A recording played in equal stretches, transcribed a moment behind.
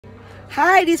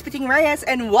Hi, this is Piting Reyes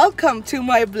and welcome to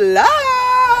my vlog!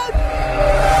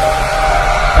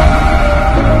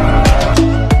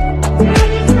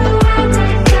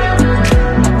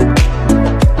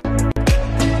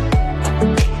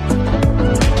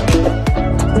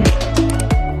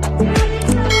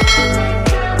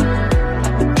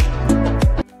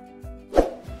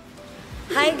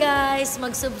 Hi guys!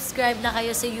 Mag-subscribe na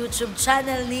kayo sa YouTube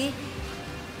channel ni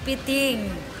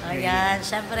Piting. Ayan,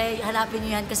 syempre hanapin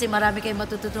nyo yan kasi marami kayong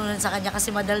matututunan sa kanya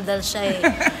kasi madaldal siya eh.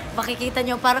 Makikita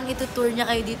nyo, parang itutour niya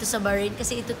kayo dito sa Bahrain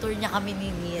kasi itutour niya kami ni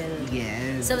Neil.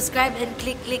 Yes. Subscribe and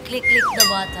click the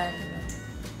button.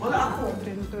 Wala ako.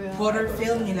 Horror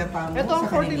film nila Pamu. Ito ang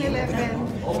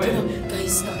 1411. Okay.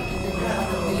 Guys, nakikita nyo ang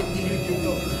dilim-dilim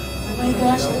dito. Oh my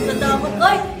gosh, natatakot.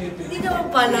 Ay! Hindi naman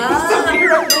pala.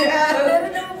 Meron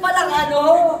naman palang ano.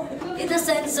 Ito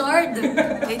censored.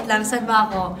 Wait lang, saan ba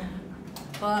ako?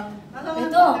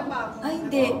 Ito. Ay,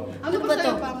 hindi. Ano ba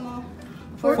ito?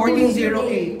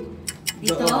 1408.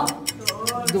 Dito? Sa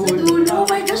dulo. Oh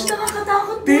my gosh,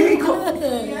 nakakatakot dito.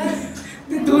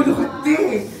 Dulo ka,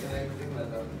 te.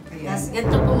 Yes,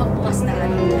 ganito po magbukas na lang.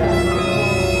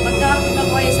 Pagkakapit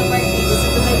ako ay sa party, sa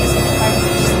Dubai kasi may party.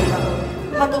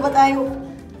 Bato ba tayo?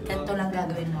 Ganito lang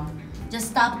gagawin mo.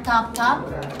 Just tap,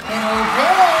 and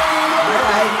open!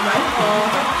 Alright, bye po.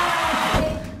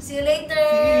 See you later!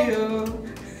 See you.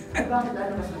 Bakit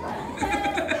ano ba siya?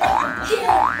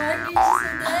 Yeah, party sa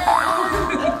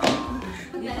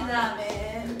dito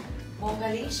namin.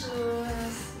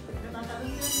 Congratulations!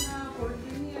 Natatawiran na,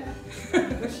 14 years.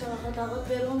 Nakakatakot,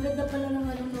 pero ang ganda pala ng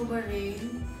anong no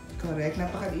Bahrain. Correct,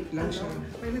 napakaliit lang siya.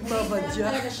 May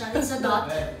nagbabadya. It's a dot.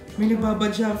 May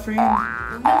nagbabadya, friend.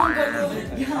 Huwag naman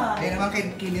gano'n. Kaya naman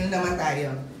kay Kinil naman tayo.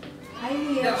 Ay,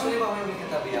 Neil.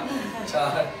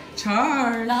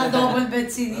 Char! Naka-double bed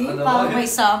si Neil. Parang may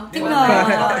something na.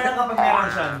 Kaya kapag meron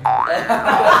siya.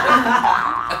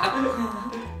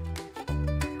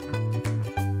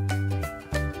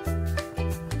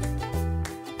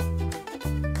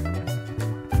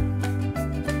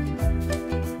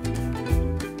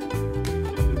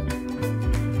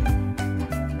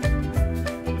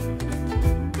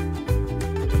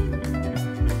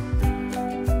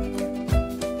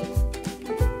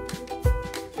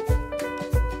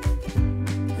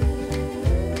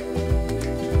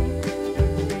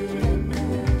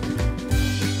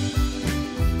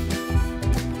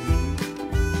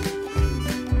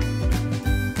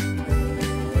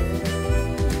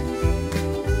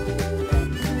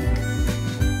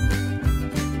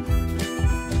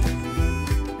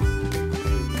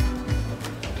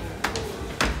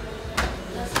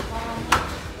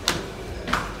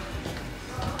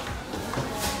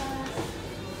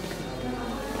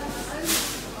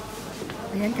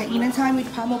 Ayan, kainan sa amin with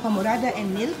Pamu Pamorada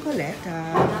and Neil Coleta.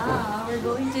 Yeah, we're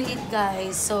going to eat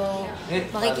guys. So,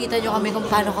 makikita nyo kami kung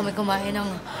paano kami kumain ng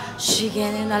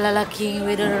chicken na lalaking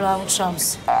with the long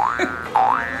chomps.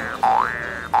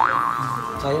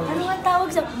 Ano ang tawag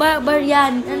sa...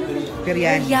 Baryan. Ano?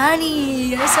 Biryani. Biryani.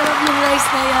 Ang sarap yung rice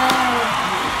na yan.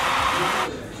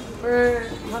 For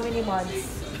how many months?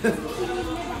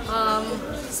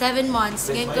 7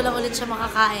 months. Ngayon ko lang ulit siya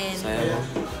makakain.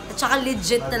 At saka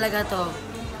legit talaga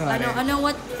to.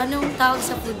 Anong tawag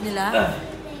sa food nila?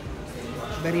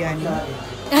 Biryani.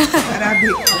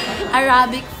 Arabic.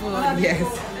 Arabic food. Yes.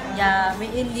 Yeah,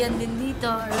 may Indian din dito,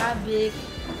 Arabic.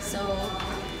 So,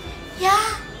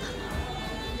 yeah.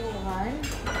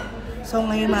 So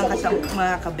ngayon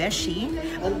mga kabeshi,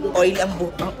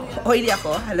 oily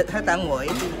ako, halatang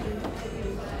oil.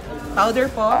 Powder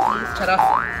po, please. Charot.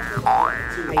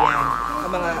 Ayan.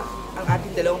 Ang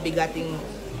ating dalawang bigating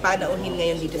panauhin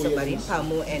ngayon dito sa Bahrain,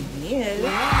 Pamu and Neil.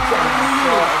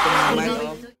 So, ito naman.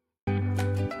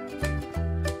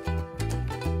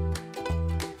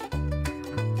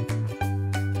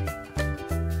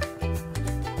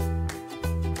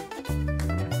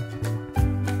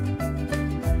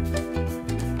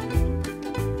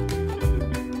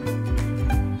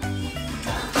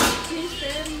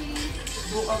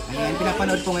 Ayan,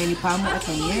 pinapanood po ngayon ni Pamu at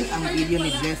ni Neil ang video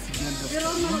ni Jess.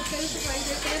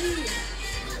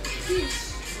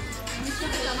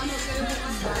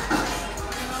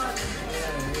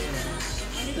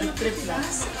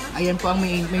 Ayan po ang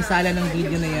may sala ng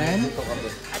video na yan.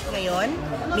 At ngayon,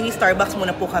 mini Starbucks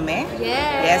muna po kami.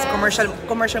 Yes. Yes, commercial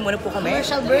muna po kami.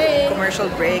 Commercial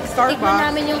break. Starbucks. Tikman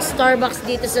namin yung Starbucks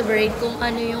dito sa Bahrain kung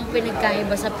ano yung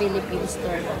pinagkaiba sa Philippine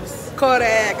Starbucks.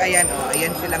 Correct. Ayan o.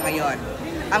 Ayan sila ngayon.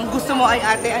 Ang gusto mo ay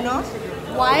ate ano?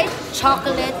 White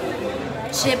chocolate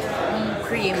chip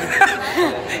cream.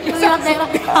 Hirap na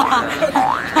hirap na.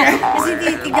 Kasi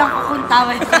titigang ko kung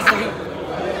tama yung sasabihin.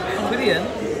 Pwede yan?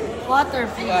 Water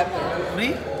free.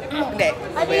 Free? Hindi,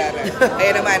 babayaran.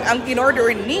 Ayan naman, ang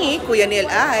in-order ni Kuya Neil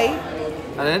ay...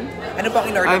 Ano? Ano pang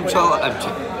in-order I'm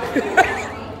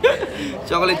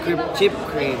chocolate cream, chip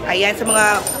cream. Ayan, sa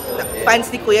mga fans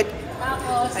ni Kuya...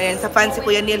 Ayan, sa fans ni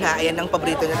Kuya Neil ha, ayan ang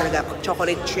paborito niya talaga,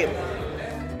 chocolate chip.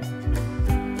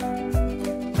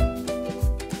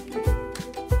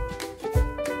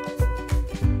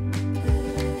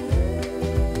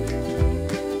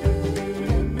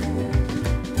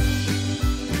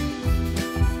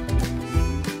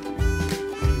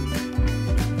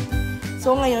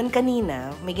 So ngayon,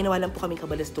 kanina, may ginawa lang po kaming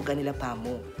kabalastugan nila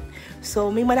Pamu. So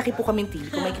may malaki po kaming TV.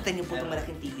 Kung makikita niyo po itong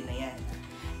malaking TV na yan.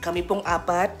 Kami pong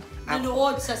apat.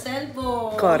 Nanood sa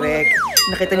cellphone. Correct.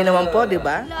 Nakita niyo naman po, di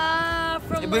ba?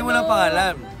 Iba mo lang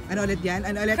pangalan. Ano ulit yan?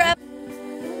 Ano ulit?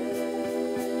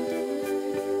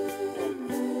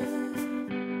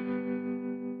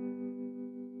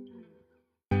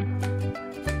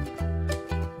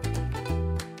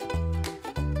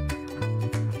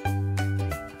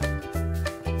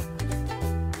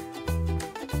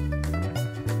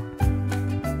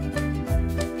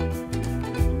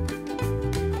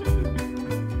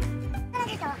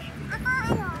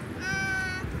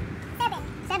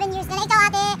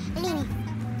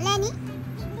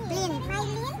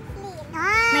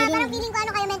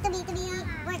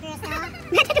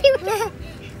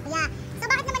 Yeah. So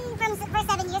bakit naman for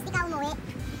 7 years di ka umuwi?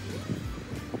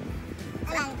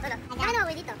 Wala. Ano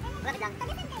umuwi dito? Bakit lang?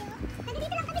 Taga saan kayo? Taga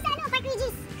dito lang kami sa Park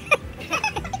Regis.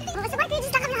 Sa Park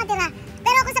Regis lang kami nakatira.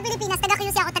 Pero ako sa Pilipinas, taga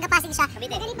QC ako, taga Pasig siya.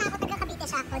 Taga Lipa ako, taga Cavite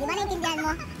siya. O, di ba naintindihan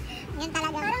mo? Yan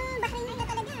talaga. Parang Bahrain na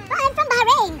talaga. Oh, I'm from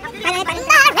Bahrain! Bahrain!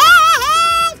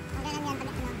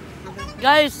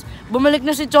 Guys, bumalik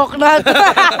na si Choknat.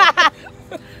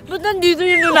 Ba't nandito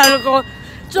yung nanalo ko?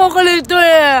 Chocolate to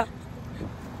eh.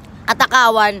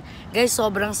 Atakawan. Guys,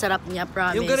 sobrang sarap niya,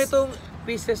 promise. Yung ganitong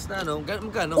pieces na ano,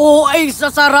 magkano? Oo, ay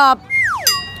sasarap.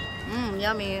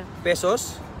 Yummy.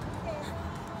 Pesos?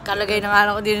 Kalagay na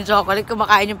nga ako din ng chocolate.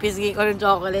 Kumakain yung pisgi ko ng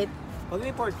chocolate. Pag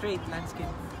may portrait,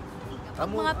 landscape.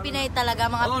 Mga Pinay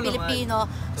talaga, mga Oo, Pilipino,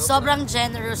 naman. sobrang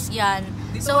generous yan.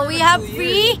 Dito So ka we naman have 2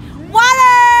 free years.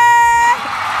 water!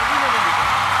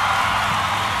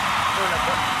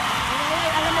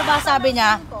 Alam mo ba sabi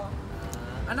niya?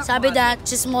 Sabi na,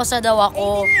 chismosa daw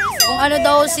ako. Kung ano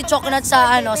daw si Choknat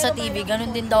sa sa TV,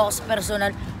 ganun din daw ako sa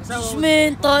personal.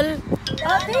 Judgmental.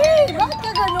 Ate, bakit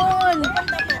ka ganun?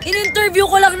 In-interview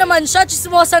ko lang naman siya,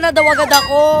 chismosa na daw agad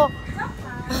ako.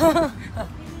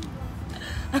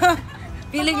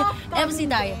 Feeling niya, MC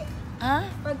Day. Ha?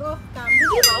 Pag off cam,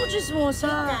 Hindi ba ako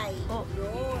chismosa? Oh.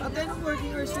 Ate, anong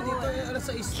working hours nyo dito? Alas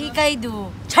 6. Hikay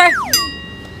do. Char!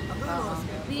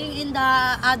 Being in the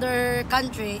other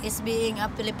country is being a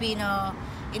Filipino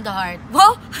in the heart.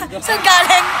 Wow! Saan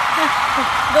galing?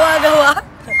 Gawa-gawa?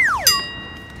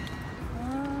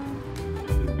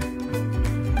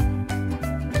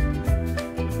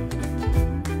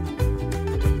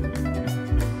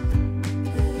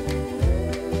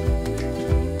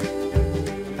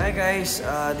 Hi guys,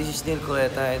 this is Neil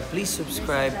Coleta and please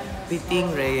subscribe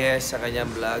Piting Reyes sa kanyang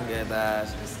vlog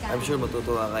at I'm sure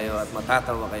matutuwa kayo at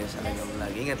matatawa kayo sa kanyang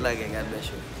vlog. Ingat lagi, God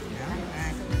bless you.